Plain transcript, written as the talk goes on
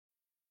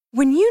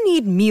When you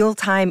need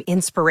mealtime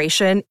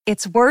inspiration,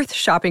 it's worth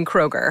shopping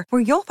Kroger,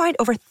 where you'll find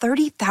over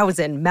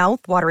 30,000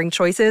 mouth-watering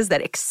choices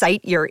that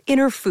excite your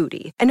inner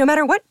foodie. And no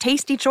matter what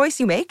tasty choice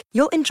you make,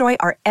 you'll enjoy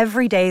our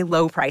everyday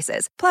low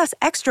prices, plus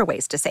extra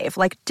ways to save,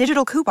 like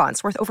digital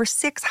coupons worth over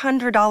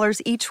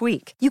 $600 each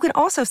week. You can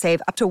also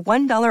save up to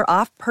 $1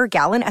 off per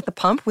gallon at the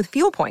pump with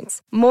fuel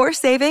points. More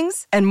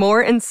savings and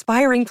more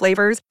inspiring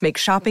flavors make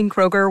shopping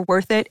Kroger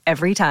worth it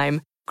every time.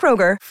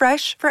 Kroger,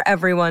 fresh for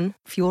everyone.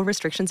 Fuel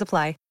restrictions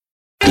apply.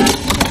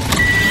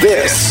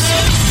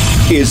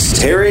 This is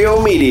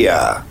Stereo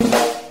Media.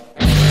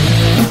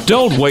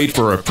 Don't wait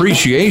for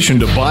appreciation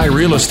to buy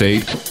real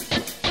estate.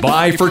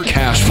 Buy for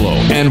cash flow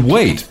and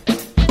wait.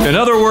 In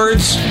other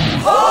words,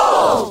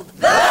 hold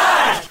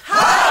that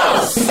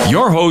house!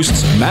 Your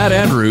hosts, Matt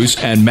Andrews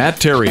and Matt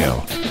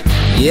Theriault.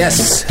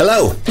 Yes,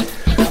 hello.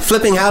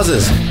 Flipping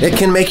houses, it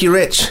can make you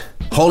rich.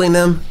 Holding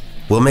them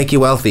will make you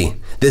wealthy.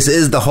 This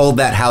is the Hold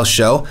That House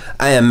show.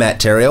 I am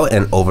Matt Theriault,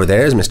 and over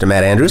there is Mr.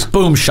 Matt Andrews.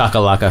 Boom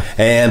shakalaka.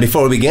 And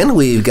before we begin,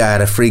 we've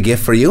got a free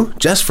gift for you,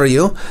 just for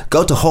you.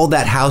 Go to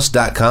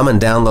holdthathouse.com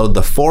and download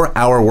the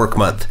 4-Hour Work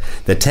Month,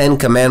 the 10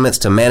 Commandments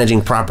to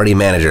Managing Property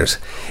Managers.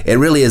 It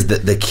really is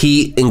the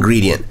key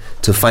ingredient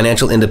to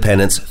financial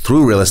independence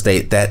through real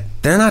estate that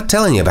they're not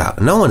telling you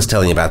about. No one's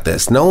telling you about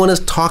this. No one is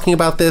talking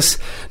about this.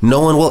 No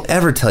one will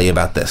ever tell you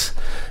about this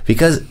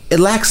because it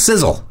lacks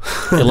sizzle.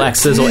 It lacks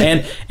sizzle.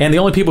 And the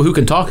only people who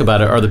can talk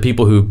about it are the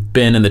people who've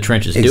been in the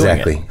trenches doing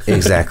it.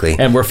 Exactly.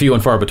 And we're few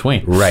and far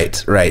between. Right.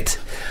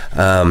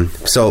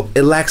 So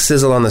it lacks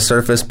sizzle on the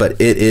surface, but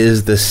it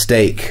is the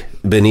steak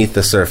beneath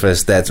the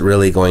surface that's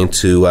really going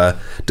to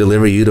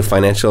deliver you to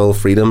financial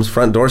freedom's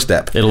front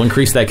doorstep. It'll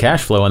increase that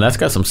cash flow, and that's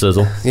got some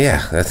sizzle.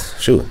 Yeah,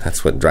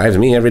 that's what drives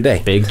me every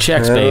day. Big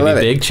checks, baby,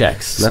 big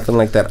checks. Nothing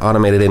like that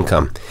automated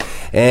income.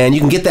 And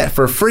you can get that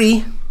for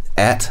free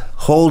at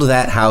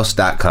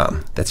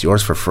holdthathouse.com. That's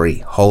yours for free,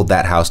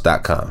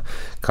 holdthathouse.com.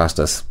 Cost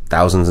us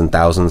thousands and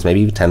thousands,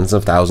 maybe tens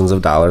of thousands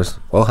of dollars.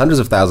 Well, hundreds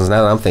of thousands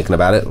now that I'm thinking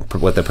about it,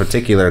 with the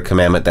particular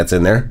commandment that's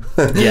in there.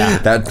 Yeah.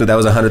 that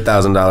was a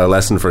 $100,000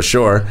 lesson for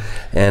sure.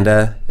 And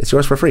it's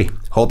yours for free,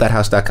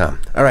 holdthathouse.com.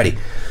 Alrighty.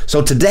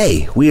 So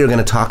today we are going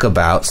to talk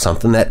about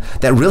something that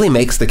really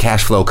makes the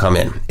cash flow come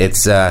in.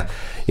 It's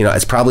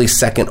it's probably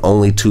second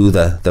only to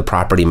the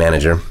property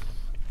manager.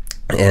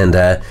 And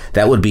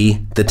that would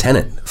be the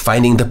tenant,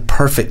 finding the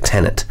perfect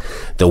tenant,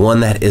 the one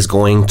that is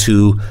going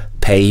to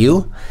pay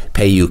you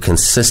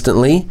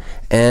consistently,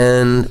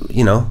 and,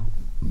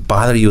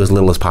 bother you as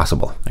little as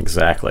possible.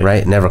 Exactly.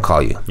 Right? Never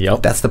call you.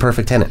 Yep. That's the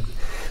perfect tenant.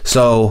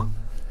 So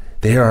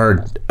there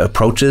are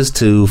approaches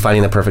to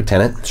finding the perfect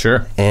tenant.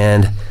 Sure.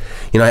 And,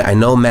 I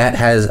know Matt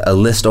has a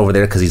list over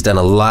there because he's done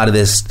a lot of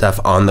this stuff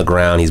on the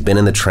ground. He's been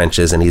in the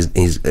trenches and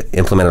he's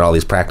implemented all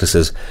these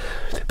practices.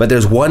 But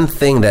there's one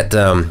thing that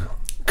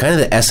kind of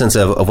the essence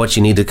of what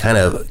you need to kind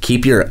of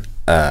keep your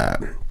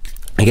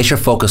your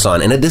focus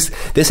on. And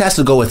this has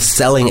to go with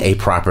selling a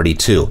property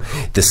too.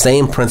 The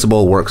same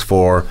principle works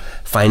for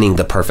finding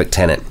the perfect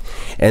tenant.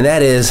 And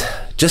that is,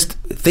 just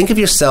think of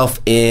yourself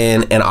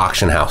in an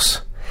auction house.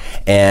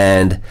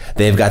 And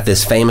they've got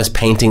this famous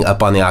painting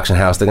up on the auction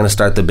house. They're going to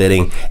start the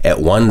bidding at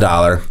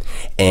 $1,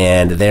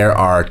 and there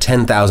are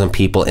 10,000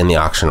 people in the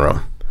auction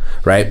room,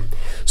 right?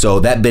 So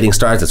that bidding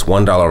starts, it's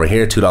 $1 over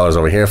here, $2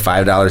 over here,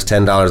 $5, $10,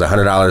 $100,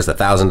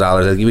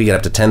 $1,000. We get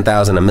up to $10,000,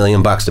 $1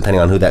 million bucks,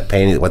 depending on what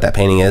that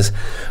painting is.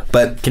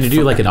 But can you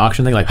do like an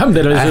auction thing, like? I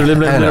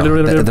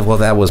know. Well,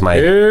 that was my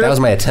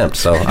attempt.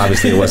 So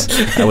obviously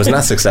I was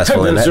not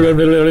successful in that.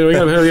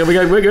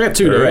 We got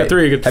two, right.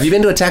 Three. Have you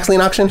been to a tax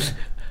lien auction?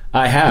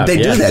 I have. They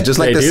do that, just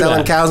like they're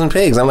selling cows and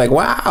pigs. I'm like,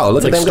 wow,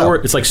 look at them go.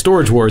 It's like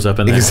storage wars up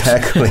in there.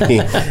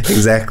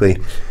 Exactly.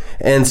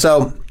 And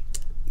so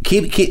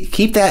keep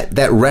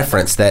that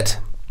reference that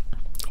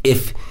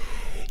if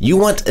you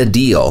want a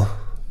deal,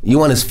 you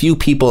want as few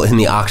people in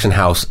the auction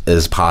house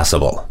as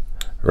possible,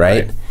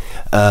 right?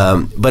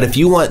 But if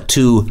you want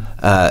to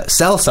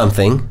sell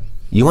something,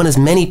 you want as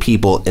many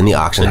people in the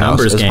auction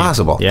house as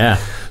possible. Yeah.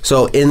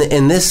 So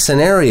in this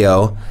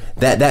scenario,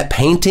 that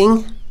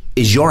painting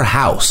is your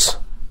house,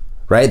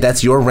 right?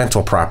 That's your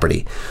rental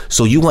property.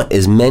 So you want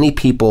as many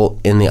people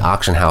in the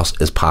auction house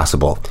as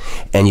possible.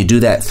 And you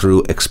do that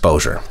through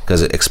exposure,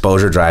 because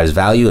exposure drives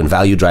value and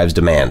value drives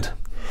demand.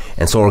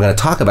 And so what we're going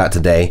to talk about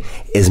today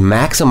is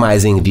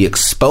maximizing the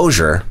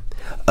exposure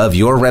of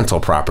your rental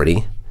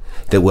property,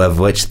 of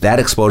which that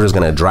exposure is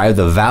going to drive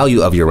the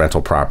value of your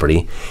rental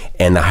property.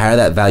 And the higher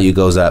that value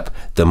goes up,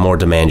 the more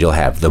demand you'll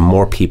have, the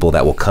more people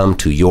that will come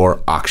to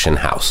your auction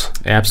house.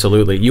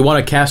 Absolutely. You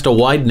want to cast a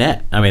wide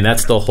net. I mean,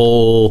 that's the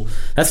whole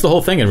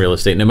thing in real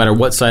estate, no matter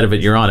what side of it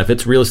you're on. If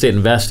it's real estate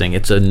investing,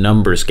 it's a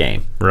numbers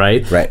game,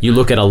 right? Right. You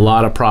look at a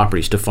lot of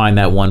properties to find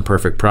that one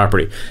perfect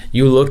property.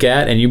 You look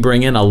at and you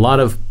bring in a lot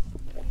of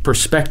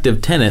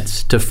prospective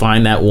tenants to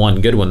find that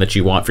one good one that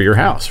you want for your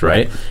house,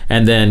 right?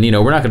 And then,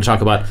 we're not going to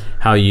talk about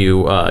how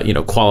you,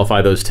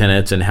 qualify those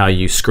tenants and how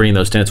you screen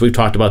those tenants. We've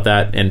talked about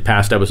that in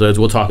past episodes.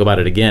 We'll talk about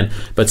it again.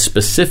 But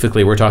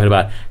specifically, we're talking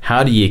about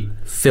how do you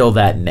fill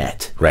that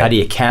net? Right. How do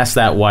you cast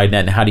that wide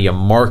net, and how do you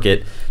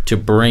market to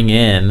bring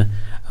in,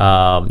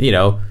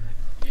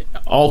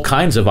 all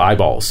kinds of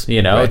eyeballs,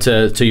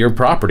 to your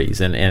properties,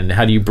 and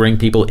how do you bring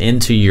people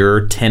into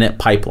your tenant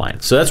pipeline?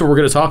 So that's what we're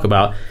going to talk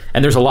about,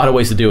 and there's a lot of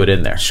ways to do it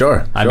in there.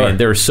 Sure. I mean,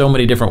 there are so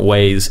many different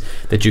ways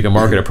that you can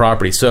market a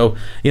property. So,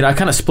 I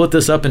kind of split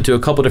this up into a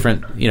couple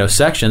different,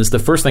 sections. The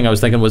first thing I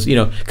was thinking was,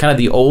 kind of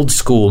the old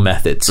school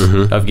methods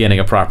of getting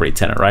a property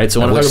tenant, right?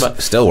 So when I talk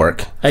about still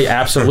work. Hey,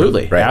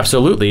 absolutely. Right.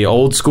 Absolutely.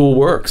 Old school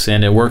works,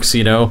 and it works,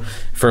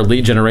 for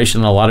lead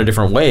generation in a lot of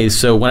different ways.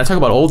 So when I talk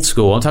about old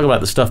school, I'm talking about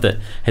the stuff that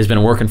has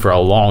been working for a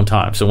long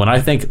time. So when I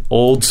think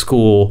old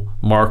school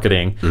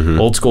marketing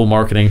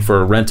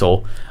for a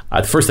rental,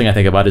 the first thing I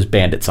think about is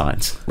bandit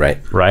signs.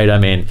 Right. I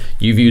mean,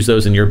 you've used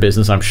those in your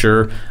business, I'm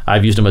sure.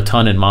 I've used them a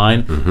ton in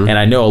mine. And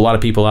I know a lot of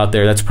people out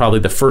there, that's probably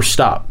the first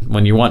stop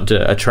when you want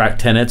to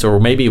attract tenants, or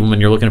maybe even when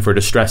you're looking for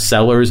distressed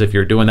sellers, if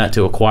you're doing that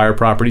to acquire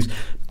properties.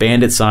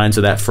 Bandit signs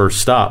are that first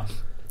stop.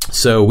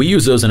 So we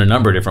use those in a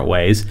number of different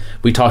ways.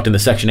 We talked in the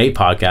Section 8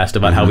 podcast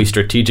about how we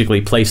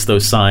strategically place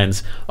those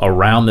signs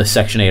around the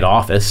Section 8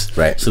 office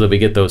so that we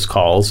get those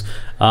calls.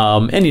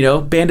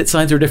 And, bandit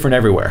signs are different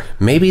everywhere.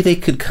 Maybe they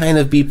could kind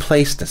of be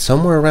placed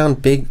somewhere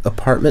around big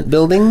apartment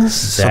buildings,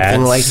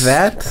 something like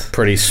that.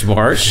 Pretty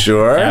smart.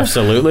 Sure.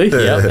 Absolutely.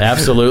 Yep,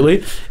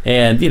 absolutely.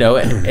 And,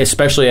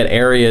 especially at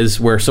areas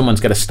where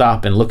someone's got to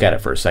stop and look at it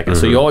for a second.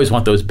 So you always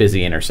want those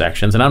busy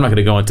intersections. And I'm not going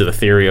to go into the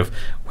theory of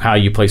how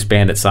you place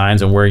bandit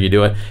signs and where you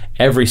do it.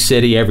 Every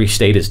city, every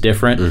state is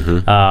different.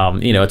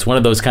 It's one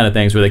of those kind of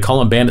things where they call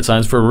them bandit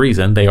signs for a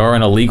reason. They are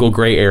in a legal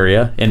gray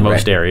area in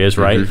most areas,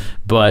 right?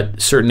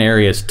 But certain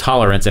areas,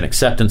 tolerance and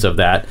acceptance of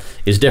that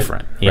is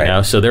different, you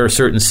know? So there are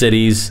certain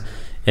cities,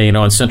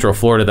 in Central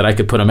Florida that I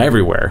could put them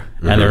everywhere.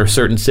 And there are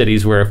certain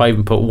cities where if I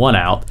even put one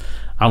out,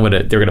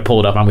 they're gonna pull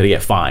it up. I'm gonna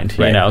get fined.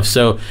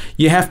 So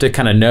you have to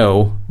kind of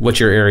know what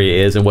your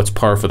area is and what's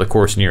par for the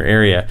course in your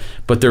area.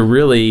 But there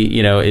really,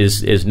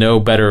 is no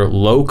better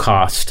low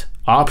cost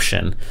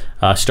option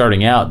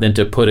starting out than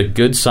to put a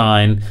good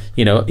sign.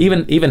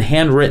 Even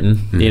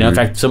handwritten. In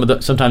fact,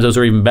 sometimes those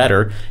are even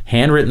better.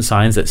 Handwritten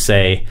signs that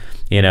say,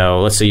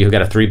 let's say you've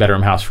got a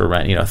 3-bedroom house for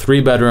rent.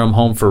 3-bedroom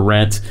home for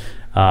rent.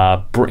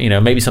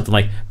 Maybe something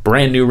like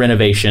brand new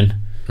renovation,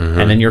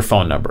 and then your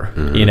phone number.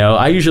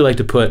 I usually like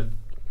to put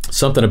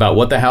something about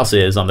what the house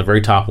is on the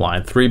very top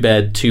line: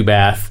 3-bed,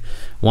 2-bath,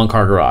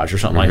 1-car garage, or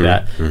something like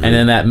that. And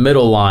then that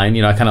middle line,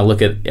 I kind of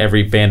look at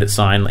every bandit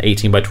sign,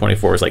 18 by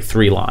 24 is like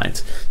 3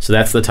 lines. So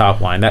that's the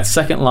top line. That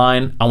second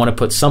line, I want to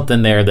put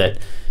something there that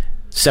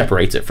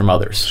separates it from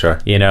others. Sure.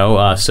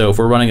 So if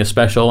we're running a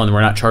special and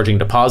we're not charging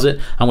deposit,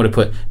 I'm going to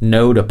put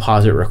no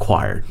deposit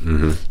required.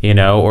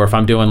 Or if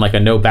I'm doing like a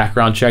no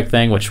background check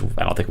thing, which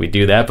I don't think we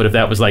do that, but if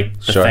that was like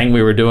the thing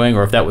we were doing,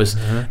 or if that was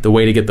the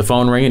way to get the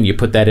phone ringing, you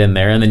put that in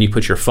there, and then you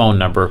put your phone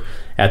number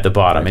at the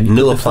bottom. And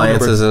new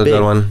appliances is a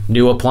good one.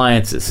 New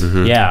appliances.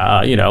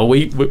 Yeah.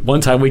 We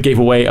one time we gave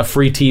away a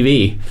free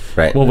TV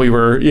when we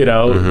were,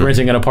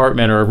 renting an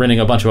apartment or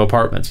renting a bunch of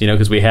apartments,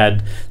 because we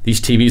had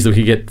these TVs that we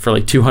could get for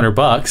like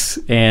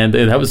 $200, and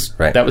that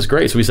was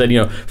great. So we said,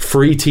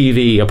 free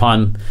TV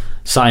upon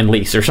signed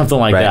lease or something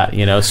like that,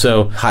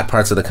 so hot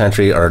parts of the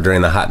country, or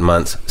during the hot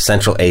months,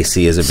 central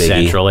AC is a biggie.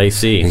 Central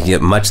AC. You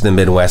get much of the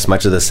Midwest,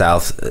 much of the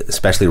South,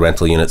 especially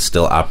rental units,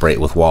 still operate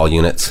with wall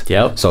units.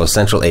 Yep. So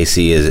central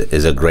AC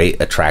is a great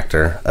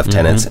attractor of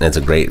tenants, and it's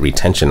a great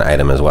retention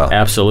item as well.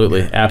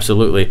 Absolutely.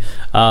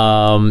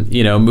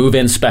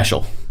 Move-in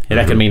special.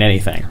 That can mean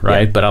anything,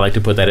 right? Yeah. But I like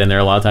to put that in there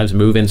a lot of times.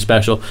 Move-in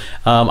special.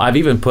 I've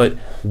even put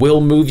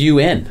 "will move you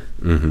in,"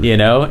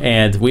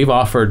 and we've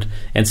offered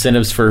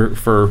incentives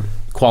for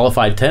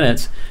qualified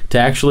tenants to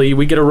actually,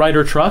 we get a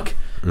Ryder truck,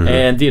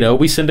 and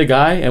we send a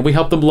guy and we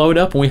help them load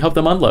up and we help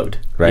them unload.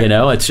 Right.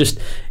 It's just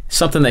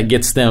something that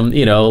gets them,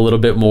 a little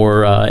bit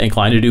more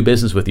inclined to do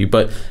business with you.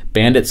 But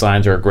bandit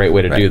signs are a great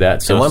way to do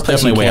that. So and one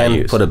place you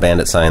can put a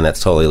bandit sign that's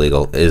totally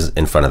legal is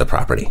in front of the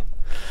property.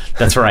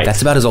 That's right.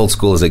 That's about as old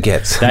school as it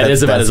gets.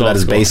 That's about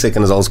as basic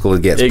and as old school as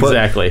it gets.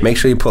 Exactly. Make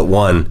sure you put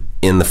one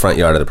in the front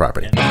yard of the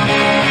property.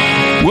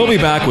 We'll be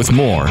back with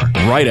more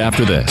right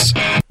after this.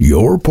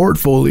 Your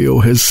portfolio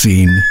has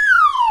seen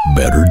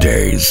better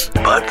days,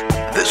 but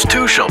this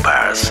too shall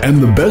pass.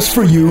 And the best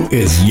for you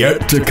is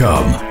yet to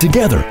come.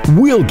 Together,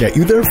 we'll get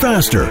you there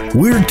faster.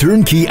 We're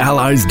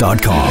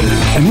TurnKeyAllies.com,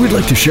 and we'd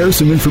like to share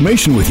some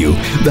information with you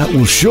that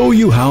will show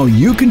you how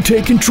you can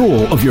take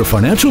control of your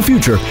financial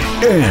future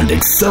and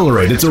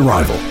accelerate its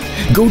arrival.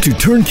 Go to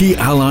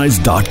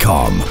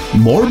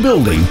TurnKeyAllies.com. More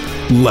building,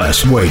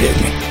 less waiting.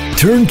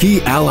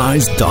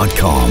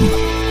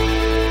 TurnKeyAllies.com.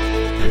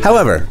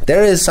 However,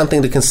 there is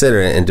something to consider,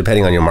 and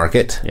depending on your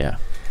market. Yeah.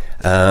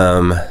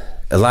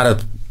 A lot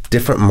of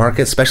different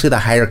markets, especially the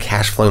higher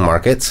cash flowing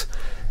markets,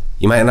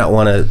 you might not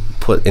want to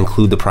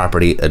include the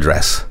property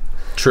address.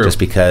 True. Just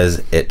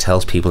because it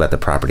tells people that the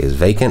property is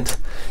vacant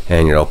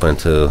and you're open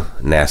to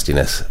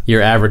nastiness.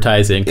 You're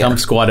advertising, come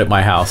squat at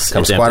my house.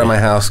 Come squat at my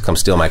house, come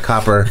steal my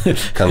copper,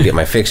 come get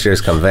my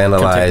fixtures, come vandalize.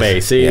 Come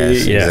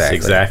take yes,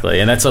 exactly.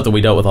 And that's something we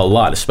dealt with a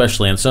lot,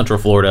 especially in Central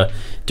Florida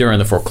during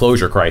the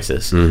foreclosure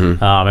crisis.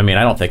 I mean,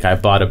 I don't think I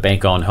bought a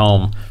bank-owned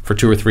home for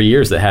 2 or 3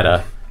 years that had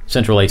a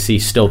central AC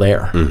still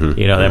there.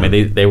 I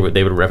mean, they would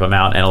rip them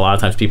out, and a lot of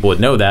times people would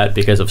know that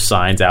because of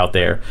signs out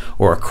there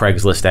or a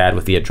Craigslist ad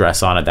with the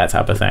address on it, that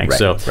type of thing.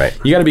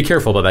 You got to be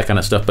careful about that kind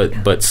of stuff.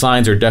 But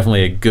signs are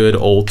definitely a good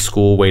old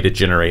school way to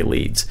generate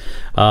leads.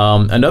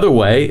 Another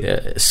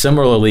way,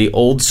 similarly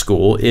old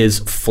school, is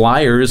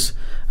flyers.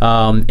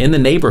 In the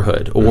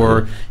neighborhood,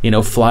 or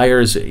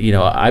flyers.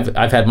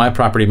 I've had my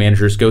property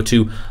managers go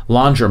to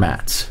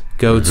laundromats,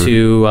 go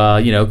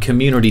to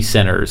community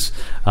centers,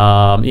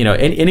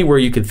 anywhere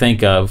you could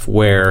think of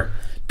where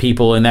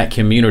people in that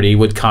community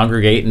would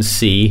congregate and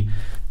see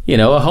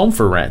a home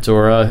for rent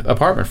or a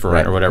apartment for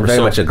rent or whatever.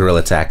 Very much a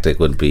guerrilla tactic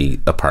would be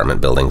apartment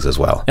buildings as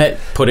well.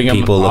 Putting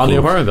people them on the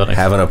apartment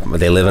buildings.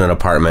 They live in an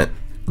apartment,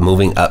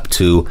 moving up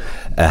to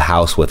a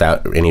house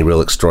without any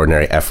real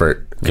extraordinary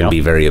effort can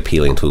be very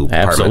appealing to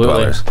apartment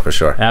dwellers, for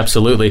sure.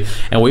 Absolutely.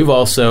 And we've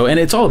also, and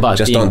it's all about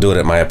just don't do it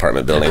at my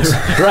apartment buildings.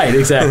 Right,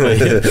 exactly.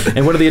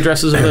 And what are the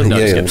addresses of those? No,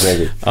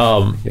 exactly.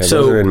 Those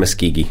are in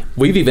Muskegee.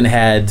 We've even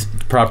had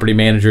property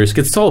managers,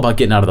 because it's all about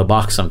getting out of the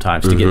box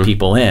sometimes to get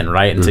people in,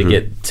 right? And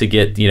to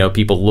get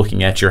people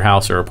looking at your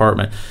house or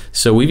apartment.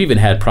 So we've even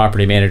had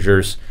property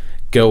managers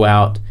go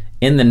out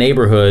in the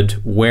neighborhood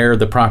where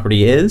the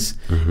property is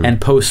and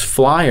post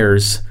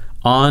flyers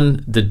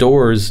on the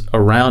doors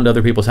around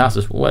other people's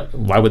houses.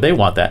 Why would they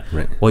want that?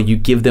 Right. Well, you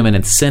give them an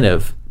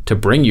incentive to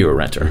bring you a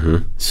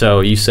renter.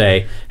 So you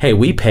say, hey,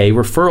 we pay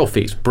referral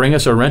fees. Bring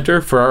us a renter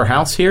for our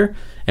house here,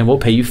 and we'll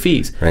pay you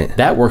fees. Right.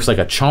 That works like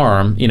a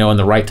charm, in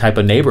the right type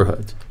of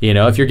neighborhood.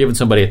 If you're giving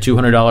somebody a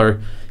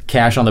 $200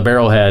 cash on the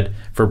barrelhead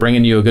for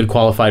bringing you a good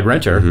qualified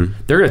renter,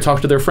 they're going to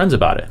talk to their friends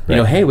about it.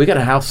 Right. Hey, we got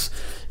a house.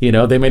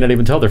 They may not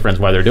even tell their friends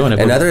why they're doing it.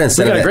 Another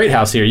incentive. We got a great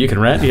house here. You can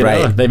rent.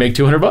 They make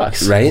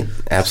 $200. Right.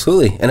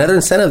 Absolutely. Another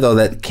incentive, though,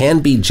 that can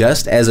be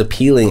just as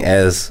appealing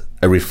as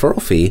a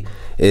referral fee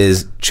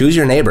is choose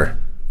your neighbor.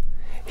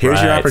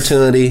 Here's your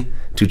opportunity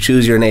to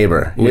choose your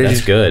neighbor.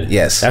 That's good.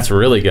 Yes. That's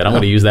really good. I'm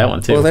going to use that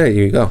one, too. Well, there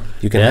you go.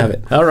 You can have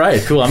it. All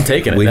right. Cool. I'm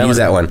taking it. We use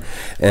that one.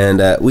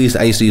 And I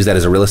used to use that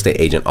as a real estate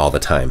agent all the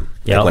time.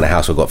 Like when a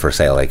house would go up for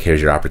sale, like,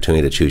 here's your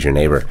opportunity to choose your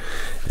neighbor.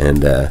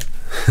 And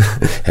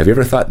have you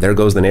ever thought, there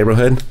goes the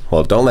neighborhood?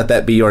 Well, don't let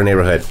that be your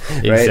neighborhood.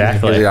 Right?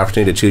 Exactly. Here's the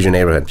opportunity to choose your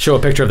neighborhood. Show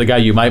a picture of the guy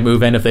you might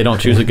move in if they don't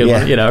choose a good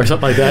one, or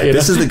something like that.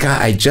 This is the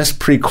guy I just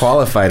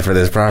pre-qualified for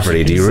this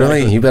property. Do you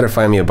really? You better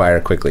find me a buyer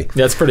quickly.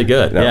 That's pretty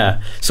good.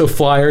 Yeah. So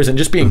flyers and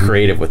just being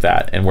creative with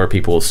that and where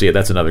people will see it.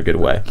 That's another good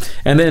way.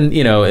 And then,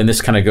 and this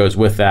kind of goes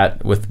with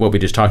that, with what we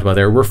just talked about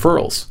there,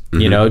 referrals.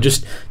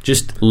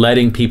 Just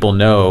letting people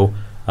know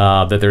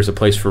that there's a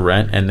place for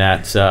rent, and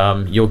that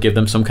you'll give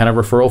them some kind of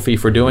referral fee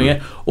for doing it,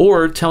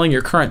 or telling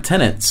your current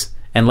tenants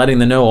and letting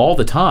them know all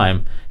the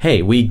time,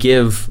 hey, we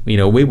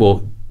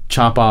will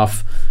chop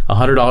off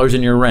 $100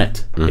 in your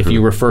rent if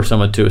you refer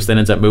someone to us that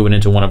ends up moving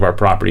into one of our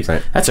properties.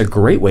 Right. That's a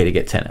great way to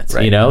get tenants.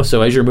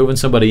 So as you're moving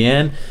somebody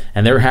in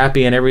and they're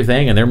happy and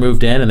everything and they're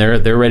moved in and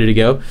they're ready to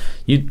go,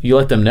 you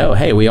let them know,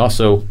 hey, we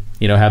also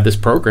have this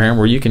program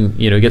where you can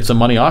get some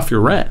money off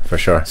your rent. For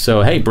sure.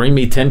 So hey, bring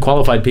me 10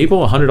 qualified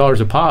people, $100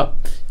 a pop.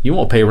 You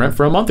won't pay rent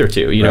for a month or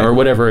two, or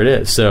whatever it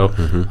is. So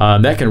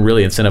that can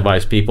really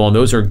incentivize people, and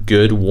those are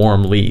good,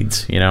 warm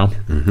leads.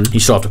 You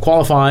still have to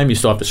qualify them, you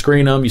still have to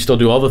screen them, you still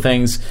do all the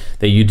things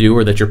that you do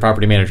or that your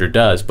property manager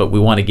does. But we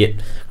want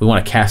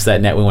to cast that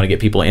net. We want to get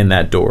people in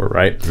that door,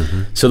 right?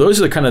 So those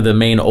are kind of the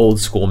main old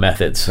school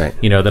methods, that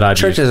I've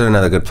used. Churches are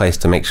another good place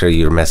to make sure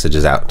your message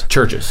is out.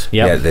 Churches,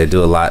 yeah, they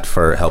do a lot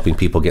for helping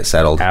people get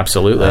settled.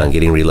 Absolutely,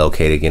 getting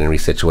relocated, getting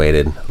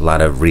resituated. A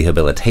lot of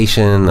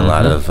rehabilitation, a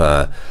lot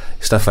of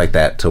stuff like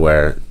that, to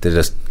where they're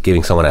just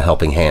giving someone a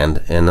helping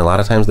hand. And a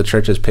lot of times the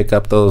churches pick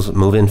up those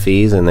move-in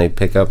fees, and they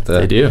pick up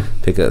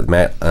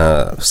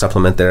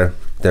supplement their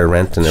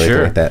rent and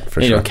everything like that.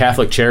 For sure.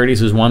 Catholic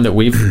Charities is one that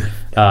we've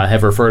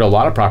have referred a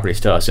lot of properties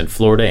to us in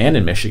Florida and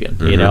in Michigan.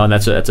 And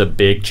that's a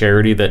big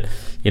charity that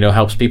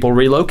helps people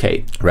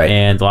relocate. Right.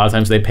 And a lot of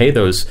times they pay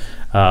those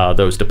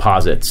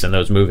deposits and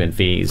those move-in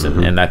fees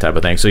and that type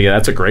of thing. So yeah,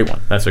 that's a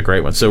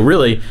great one. So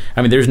really,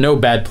 there's no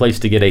bad place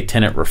to get a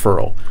tenant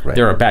referral. Right.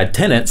 There are bad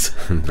tenants,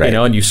 right.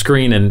 And you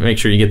screen and make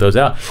sure you get those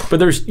out. But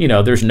there's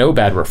no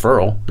bad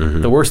referral.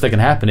 The worst that can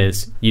happen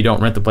is you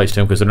don't rent the place to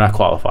them because they're not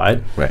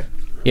qualified. Right.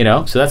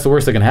 So that's the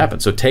worst that can happen.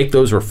 So take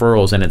those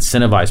referrals and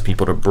incentivize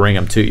people to bring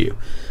them to you.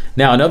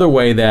 Now, another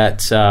way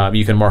that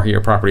you can market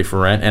your property for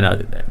rent,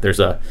 and there's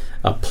a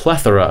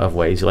plethora of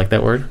ways. You like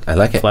that word? I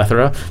like it.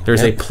 Plethora.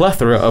 There's a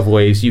plethora of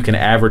ways you can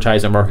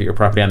advertise and market your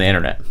property on the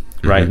internet,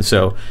 right? And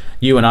so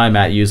you and I,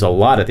 Matt, use a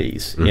lot of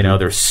these.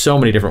 There's so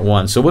many different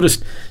ones. So we'll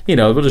just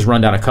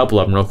run down a couple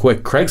of them real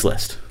quick.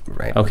 Craigslist.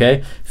 Right.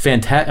 Okay.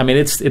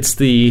 Fantastic. It's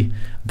the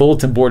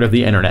bulletin board of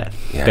the internet,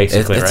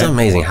 basically. It's right?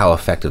 amazing how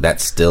effective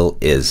that still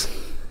is.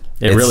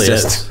 It really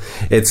is.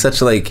 It's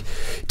such like,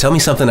 tell me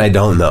something I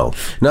don't know.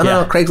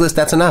 No, Craigslist,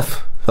 that's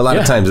enough. A lot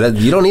of times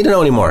you don't need to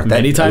know anymore.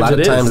 Many times a lot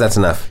of times that's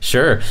enough.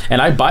 Sure. And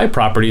I buy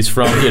properties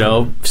from,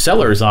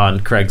 sellers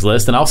on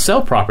Craigslist, and I'll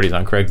sell properties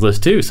on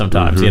Craigslist too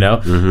sometimes,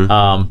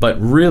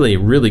 but really,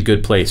 really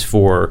good place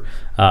for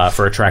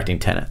attracting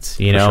tenants,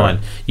 and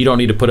you don't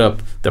need to put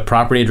up the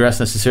property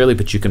address necessarily,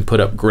 but you can put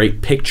up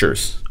great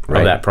pictures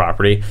of that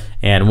property.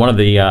 And one of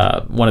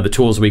the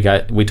tools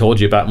we told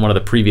you about in one of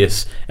the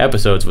previous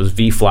episodes was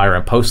vFlyer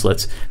and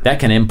Postlets that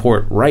can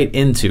import right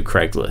into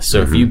Craigslist.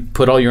 So if you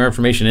put all your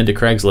information into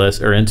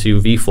Craigslist or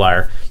into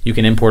vFlyer, you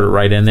can import it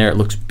right in there. It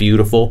looks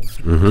beautiful,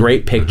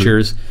 great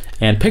pictures.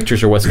 And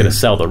pictures are what's going to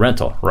sell the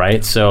rental,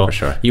 right? So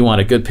you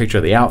want a good picture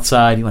of the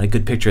outside, you want a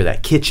good picture of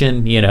that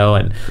kitchen,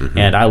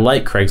 and I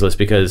like Craigslist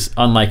because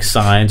unlike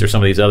signs or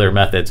some of these other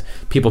methods,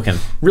 people can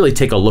really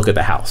take a look at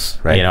the house.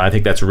 Right. I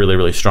think that's really,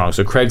 really strong.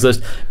 So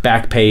Craigslist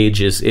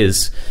Backpage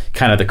is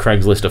kind of the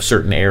Craigslist of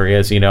certain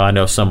areas. I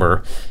know some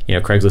are,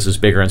 Craigslist is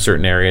bigger in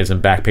certain areas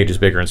and Backpage is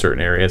bigger in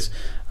certain areas.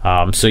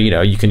 So,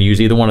 you can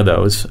use either one of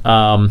those.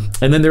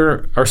 And then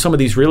there are some of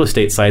these real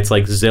estate sites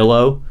like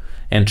Zillow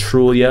and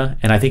Trulia,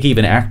 and I think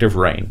even Active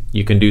Rain.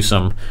 You can do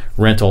some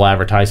rental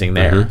advertising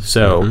there.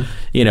 So,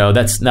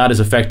 that's not as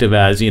effective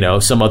as,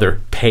 some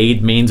other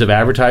paid means of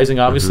advertising,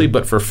 obviously,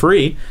 but for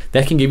free,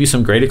 that can give you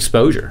some great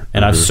exposure.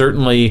 And I've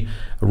certainly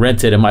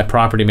rented, and my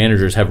property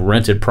managers have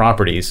rented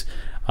properties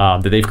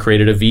that they've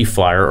created a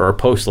vFlyer or a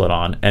Postlet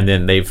on, and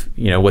then they've,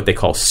 what they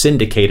call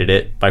syndicated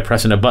it by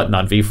pressing a button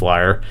on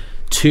vFlyer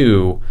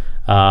to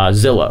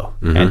Zillow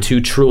and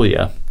to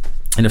Trulia.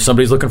 And if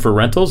somebody's looking for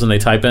rentals and they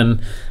type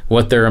in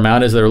what their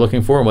amount is they're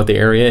looking for and what the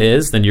area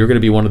is, then you're going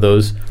to be one of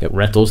those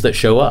rentals that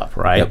show up,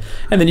 right? Yep.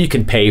 And then you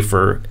can pay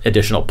for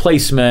additional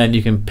placement,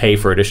 you can pay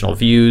for additional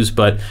views,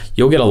 but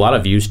you'll get a lot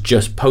of views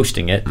just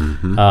posting it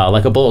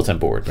like a bulletin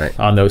board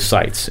on those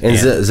sites. And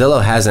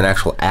Zillow has an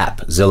actual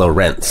app, Zillow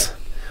Rents,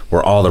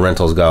 where all the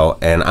rentals go,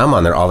 and I'm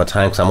on there all the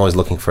time because I'm always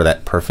looking for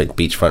that perfect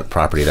beachfront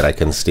property that I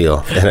can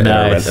steal and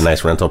rent a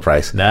nice rental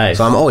price. Nice.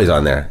 So I'm always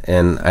on there,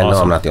 and I know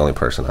I'm not the only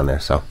person on there,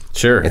 so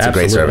it's a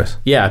great service.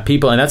 Yeah,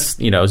 people, and that's,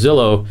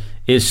 Zillow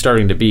is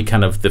starting to be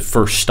kind of the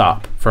first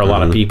stop for a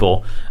lot of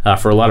people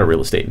for a lot of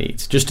real estate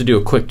needs, just to do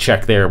a quick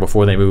check there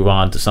before they move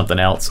on to something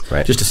else,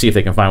 just to see if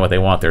they can find what they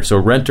want there. So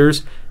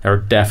renters are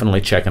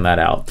definitely checking that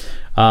out.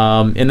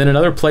 And then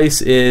another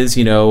place is,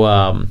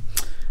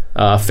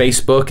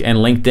 Facebook and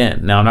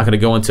LinkedIn. Now, I'm not going to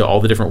go into all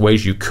the different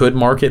ways you could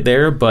market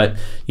there, but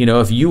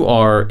if you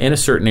are in a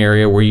certain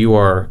area where you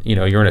are,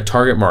 you're in a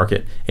target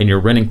market and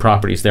you're renting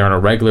properties there on a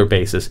regular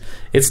basis,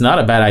 it's not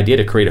a bad idea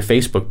to create a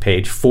Facebook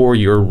page for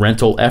your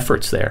rental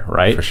efforts there,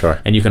 right? For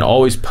sure. And you can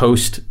always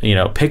post,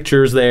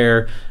 pictures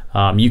there.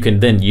 You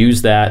can then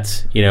use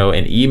that,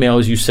 in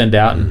emails you send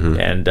out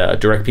and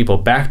direct people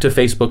back to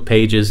Facebook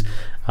pages.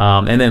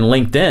 And then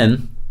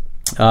LinkedIn,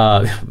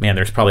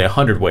 there's probably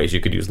 100 ways you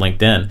could use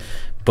LinkedIn.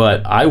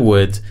 But I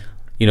would,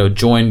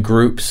 join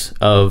groups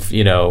of,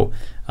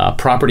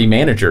 property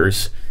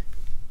managers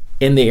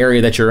in the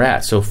area that you're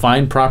at. So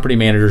find property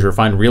managers or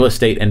find real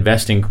estate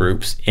investing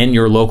groups in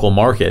your local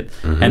market,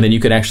 and then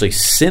you could actually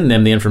send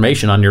them the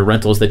information on your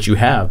rentals that you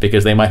have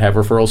because they might have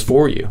referrals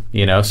for you.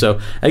 So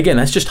again,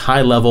 that's just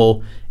high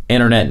level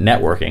internet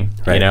networking,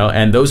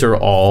 and those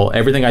are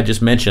everything I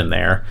just mentioned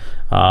there.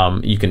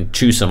 You can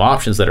choose some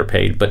options that are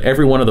paid, but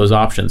every one of those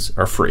options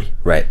are free.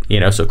 Right.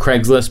 So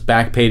Craigslist,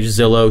 Backpage,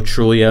 Zillow,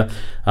 Trulia,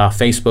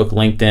 Facebook,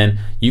 LinkedIn,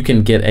 you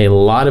can get a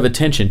lot of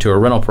attention to a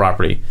rental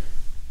property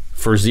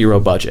for zero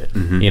budget.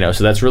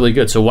 So that's really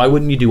good. So why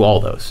wouldn't you do all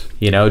those?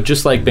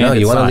 Just like Bandit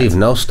you want to Signs. leave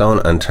no stone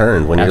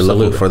unturned when you're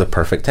looking for the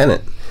perfect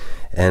tenant.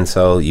 And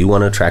so you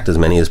want to attract as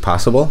many as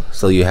possible,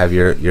 so you have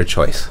your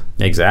choice.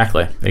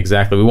 Exactly.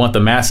 We want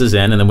the masses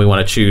in, and then we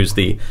want to choose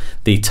the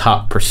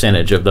top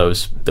percentage of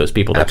those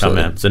people that come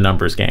in. It's a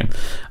numbers game.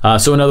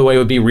 So another way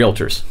would be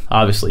realtors.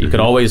 Obviously, you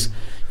could always,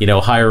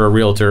 hire a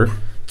realtor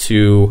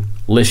to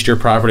list your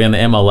property on the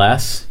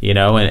MLS,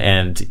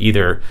 and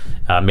either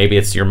maybe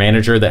it's your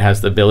manager that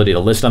has the ability to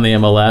list on the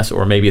MLS,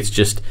 or maybe it's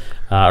just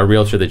a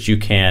realtor that you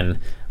can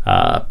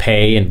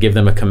pay and give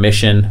them a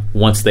commission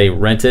once they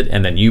rent it,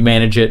 and then you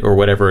manage it or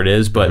whatever it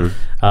is. But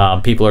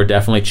people are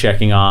definitely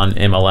checking on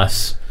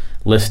MLS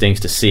listings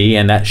to see,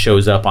 and that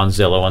shows up on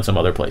Zillow and some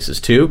other places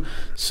too.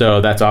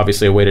 So that's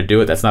obviously a way to do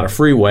it. That's not a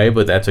free way,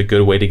 but that's a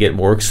good way to get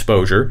more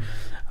exposure.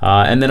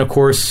 And then, of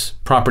course,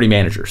 property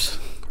managers.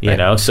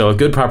 So a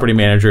good property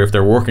manager, if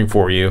they're working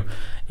for you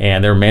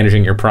and they're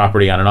managing your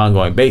property on an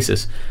ongoing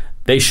basis,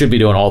 they should be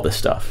doing all this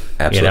stuff.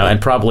 Absolutely.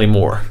 And probably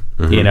more.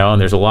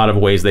 And there's a lot of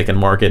ways they can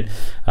market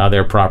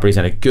their properties,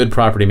 and a good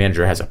property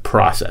manager has a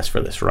process for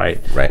this, right?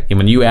 Right. And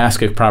when you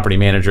ask a property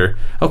manager,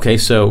 okay,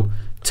 so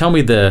tell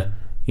me the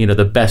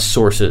best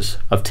sources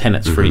of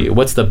tenants for you.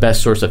 What's the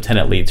best source of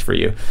tenant leads for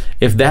you?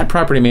 If that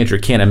property manager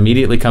can't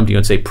immediately come to you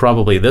and say,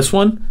 probably this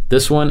one,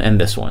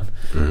 and this one,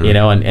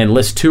 and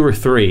list 2 or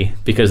 3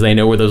 because they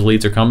know where those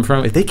leads are coming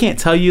from, if they can't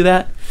tell you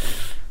that,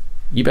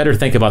 you better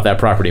think about that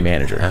property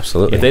manager.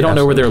 Absolutely. If they don't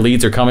know where their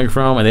leads are coming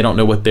from, and they don't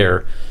know what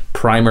their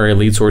primary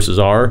lead sources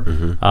are,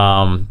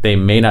 they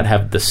may not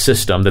have the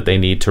system that they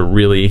need to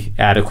really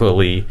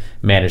adequately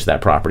manage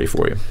that property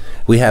for you.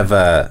 We have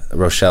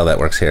Rochelle that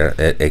works here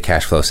at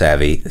Cashflow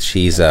Savvy.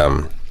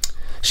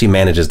 She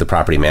manages the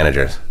property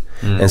managers.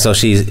 And so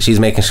she's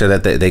making sure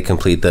that they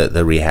complete the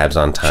rehabs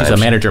on time. She's a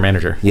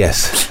manager.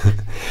 Yes.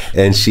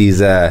 And she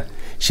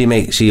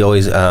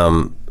always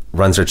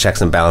runs her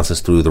checks and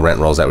balances through the rent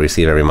rolls that we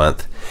receive every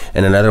month.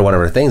 And another one of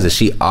her things is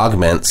she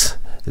augments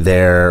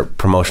their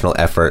promotional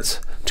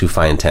efforts to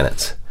find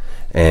tenants.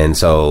 And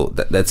so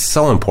that's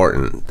so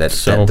important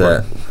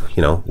that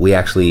we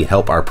actually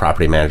help our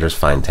property managers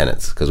find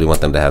tenants, because we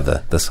want them to have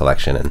the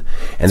selection,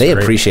 and they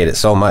appreciate it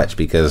so much,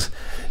 because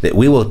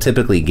we will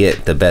typically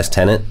get the best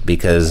tenant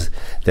because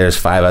there's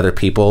 5 other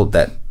people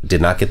that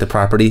did not get the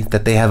property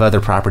that they have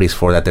other properties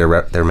for that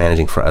they're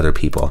managing for other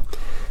people.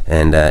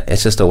 And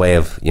it's just a way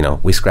of,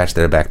 we scratch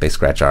their back, they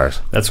scratch ours.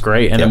 That's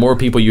great. And the more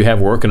people you have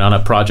working on a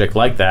project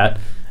like that,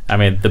 I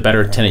mean, the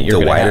better tenant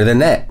you're going to have. The wider the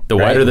net. The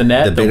wider the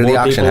net, the bigger more the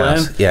auction people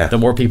house. the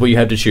more people you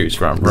have to choose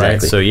from, right?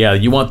 Exactly. So,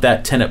 you want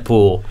that tenant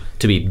pool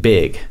to be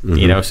big,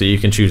 so you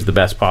can choose the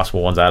best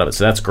possible ones out of it.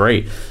 So that's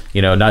great,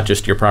 not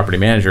just your property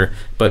manager,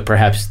 but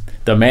perhaps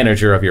the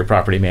manager of your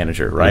property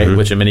manager, right?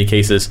 Which in many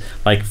cases,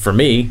 like for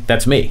me,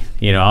 that's me.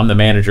 I'm the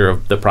manager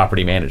of the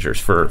property managers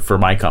for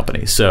my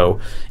company. So,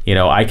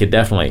 I could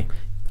definitely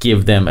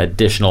give them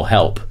additional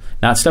help.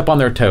 Not step on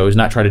their toes,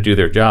 not try to do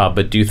their job,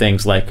 but do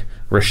things like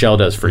Rochelle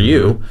does for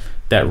you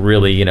that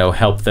really,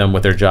 help them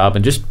with their job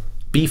and just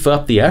beef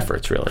up the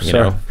efforts, really,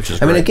 which is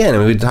great. Again,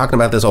 we've been talking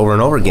about this over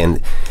and over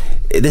again.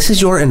 This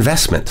is your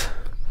investment.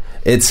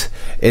 It's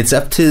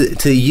up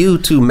to you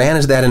to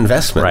manage that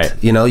investment.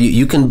 Right.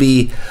 You can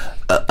be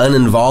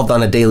uninvolved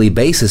on a daily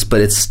basis, but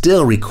it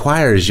still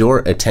requires your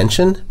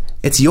attention.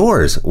 It's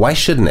yours. Why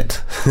shouldn't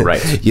it?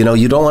 Right. You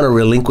don't want to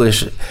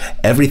relinquish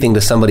everything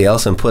to somebody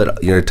else and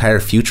put your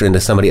entire future into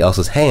somebody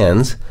else's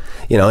hands.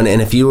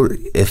 And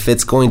if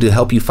it's going to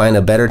help you find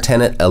a better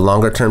tenant, a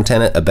longer term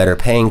tenant, a better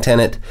paying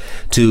tenant,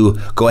 to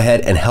go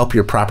ahead and help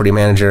your property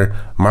manager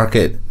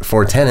market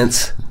for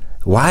tenants,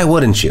 why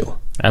wouldn't you?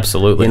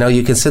 Absolutely.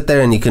 You can sit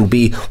there and you can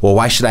be, well,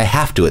 why should I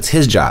have to? It's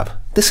his job.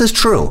 This is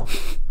true.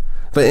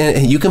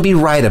 But you can be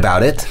right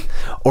about it,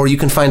 or you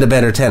can find a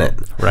better tenant.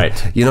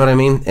 Right. You know what I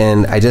mean?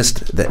 And I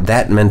just,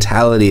 that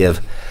mentality of,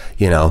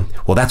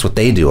 well, that's what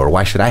they do, or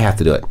why should I have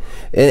to do it?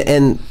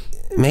 And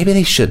maybe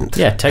they shouldn't.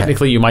 Yeah,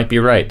 technically you might be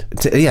right.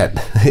 Yeah,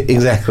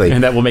 exactly.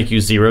 And that will make you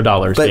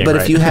 $0. But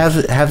if you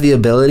have the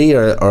ability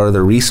or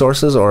the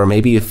resources, or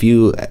maybe a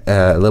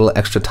little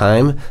extra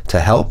time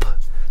to help,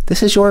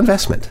 this is your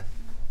investment.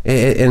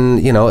 And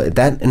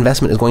that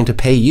investment is going to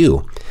pay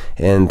you,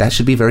 and that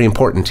should be very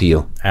important to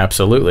you.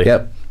 Absolutely.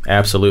 Yep.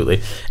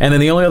 Absolutely. And then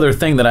the only other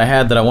thing that I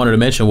had that I wanted to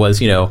mention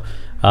was,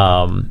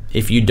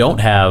 if you don't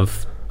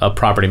have a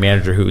property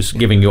manager who's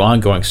giving you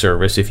ongoing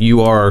service, if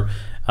you are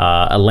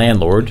a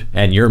landlord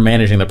and you're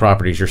managing the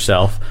properties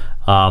yourself,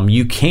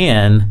 you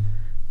can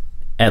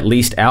at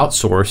least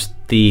outsource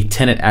the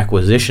tenant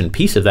acquisition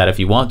piece of that if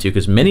you want to,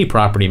 because many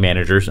property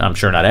managers, I'm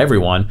sure not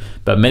everyone,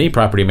 but many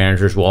property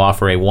managers will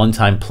offer a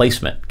one-time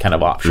placement kind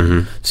of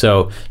option.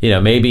 So,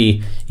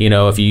 maybe,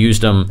 if you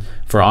used them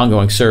for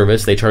ongoing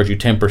service, they charge you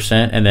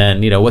 10%, and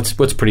then,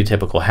 what's pretty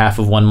typical? Half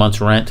of 1 month's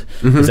rent?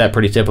 Is that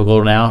pretty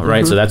typical now,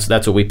 right? So that's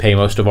what we pay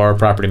most of our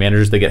property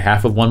managers. They get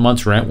half of 1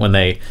 month's rent when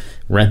they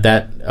rent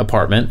that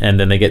apartment, and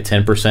then they get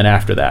 10%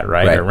 after that,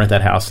 right? Or rent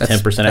that house 10%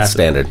 after. That's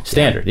standard.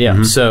 Standard,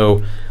 yeah.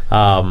 So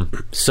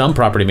some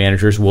property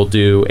managers will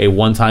do a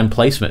one-time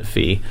placement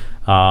fee,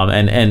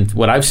 and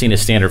what I've seen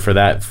as standard for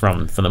that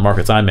from the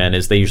markets I'm in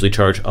is they usually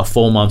charge a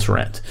full month's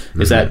rent.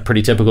 Is that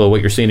pretty typical of what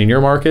you're seeing in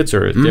your markets,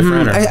 or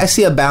different? Or? I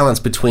see a balance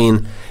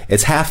between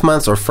it's half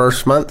month's or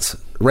first month's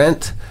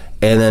rent,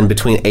 and then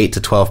between 8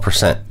 to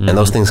 12%, and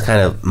those things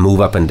kind of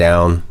move up and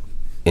down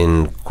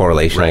in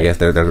correlation. I guess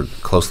they're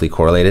closely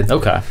correlated.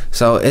 Okay.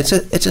 So it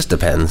just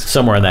depends.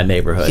 Somewhere in that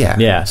neighborhood.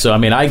 Yeah. So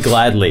I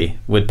gladly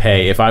would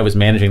pay if I was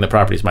managing the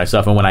properties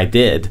myself, and when I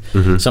did,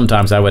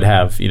 sometimes I would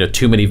have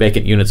too many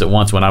vacant units at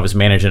once when I was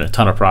managing a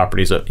ton of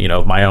properties, of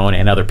my own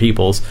and other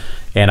people's,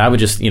 and I would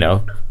just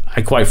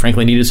I quite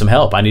frankly needed some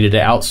help. I needed to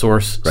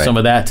outsource some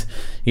of that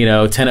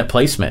tenant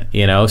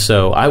placement.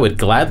 So I would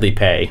gladly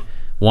pay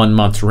 1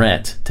 month's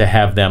rent to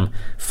have them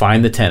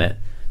find the tenant,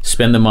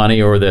 spend the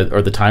money or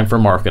the time for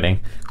marketing,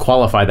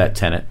 qualify that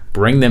tenant,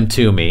 bring them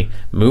to me,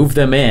 move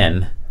them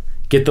in,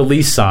 get the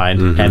lease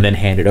signed, and then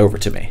hand it over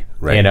to me.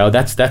 Right.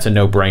 That's a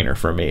no-brainer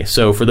for me.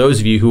 So for those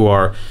of you who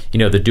are,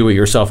 the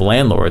do-it-yourself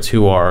landlords,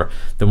 who are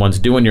the ones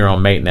doing your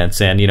own maintenance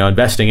and,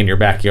 investing in your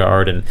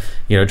backyard and,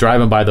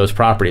 driving by those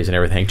properties and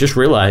everything, just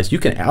realize you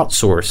can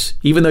outsource,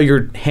 even though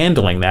you're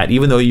handling that,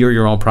 even though you're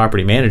your own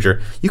property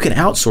manager, you can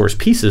outsource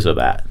pieces of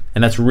that.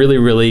 And that's really,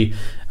 really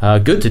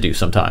good to do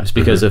sometimes,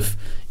 because if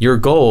your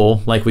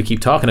goal, like we keep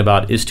talking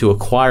about, is to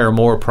acquire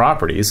more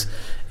properties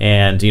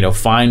and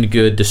find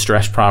good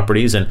distressed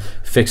properties and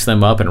fix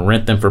them up and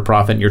rent them for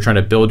profit, and you're trying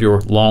to build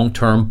your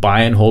long-term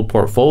buy and hold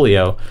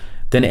portfolio,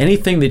 then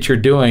anything that you're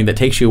doing that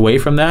takes you away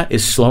from that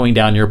is slowing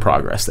down your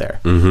progress there.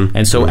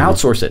 And so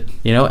outsource it.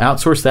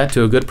 Outsource that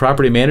to a good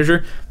property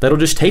manager that'll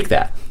just take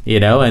that,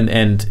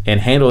 and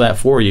handle that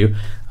for you.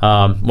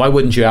 Why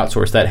wouldn't you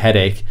outsource that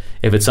headache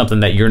if it's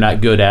something that you're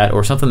not good at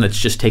or something that's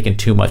just taking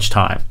too much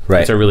time?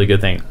 Right. It's a really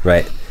good thing.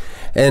 Right.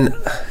 And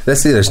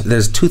let's see,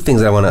 there's two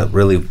things I want to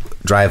really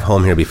drive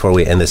home here before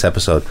we end this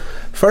episode.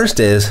 First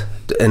is,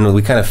 and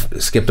we kind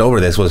of skipped over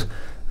this, was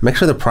make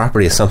sure the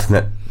property is something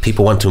that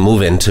people want to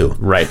move into.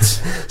 Right.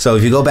 So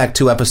if you go back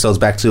 2 episodes,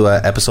 back to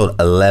episode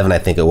 11, I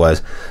think it was,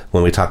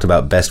 when we talked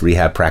about best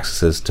rehab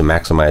practices to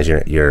maximize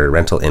your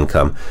rental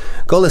income,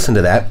 go listen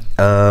to that.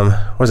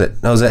 What was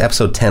it? No, it was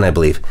episode 10, I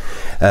believe.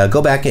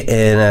 Go back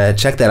and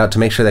check that out to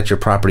make sure that your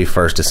property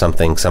first is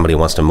something somebody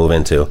wants to move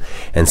into.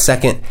 And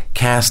second,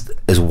 cast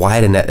as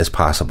wide a net as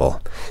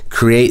possible.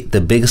 Create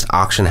the biggest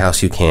auction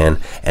house you can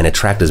and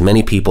attract as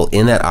many people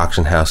in that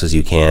auction house as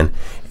you can.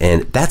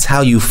 And that's how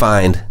you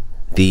find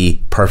the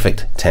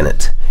perfect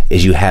tenant,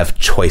 is you have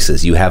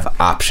choices, you have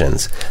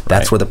options.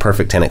 That's where the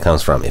perfect tenant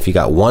comes from. If you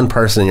got one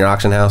person in your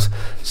auction house,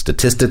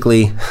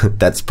 statistically,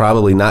 that's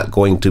probably not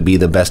going to be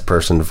the best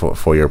person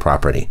for your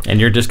property. And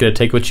you're just going to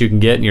take what you can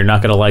get, and you're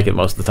not going to like it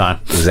most of the time.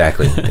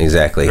 Exactly.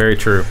 Very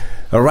true.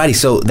 Alrighty,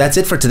 so that's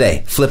it for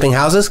today. Flipping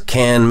houses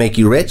can make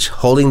you rich.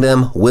 Holding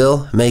them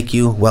will make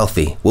you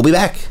wealthy. We'll be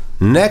back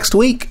next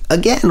week.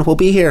 Again, we'll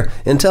be here.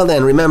 Until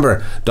then,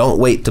 remember, don't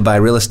wait to buy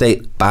real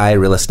estate. Buy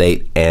real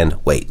estate and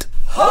wait.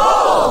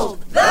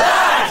 Hold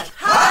that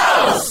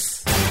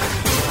house!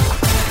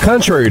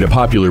 Contrary to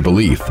popular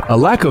belief, a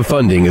lack of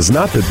funding is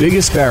not the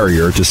biggest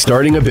barrier to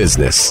starting a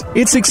business.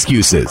 It's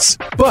excuses.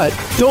 But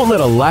don't let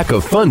a lack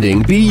of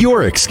funding be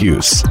your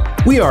excuse.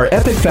 We are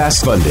Epic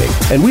Fast Funding,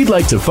 and we'd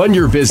like to fund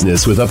your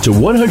business with up to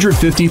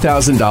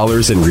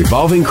 $150,000 in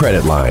revolving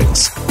credit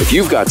lines. If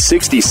you've got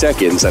 60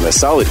 seconds and a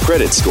solid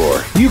credit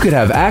score, you could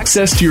have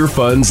access to your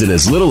funds in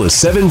as little as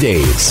 7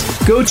 days.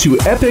 Go to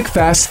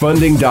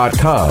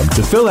epicfastfunding.com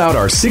to fill out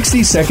our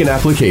 60-second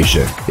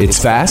application.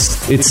 It's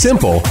fast, it's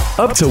simple,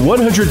 up to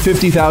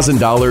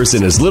 $150,000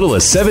 in as little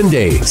as 7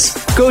 days.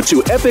 Go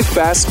to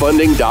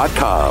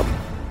epicfastfunding.com.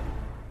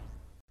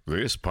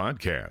 This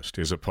podcast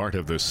is a part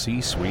of the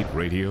C-Suite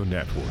Radio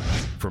Network.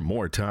 For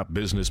more top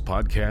business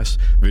podcasts,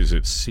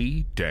 visit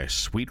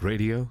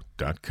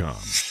c-suiteradio.com.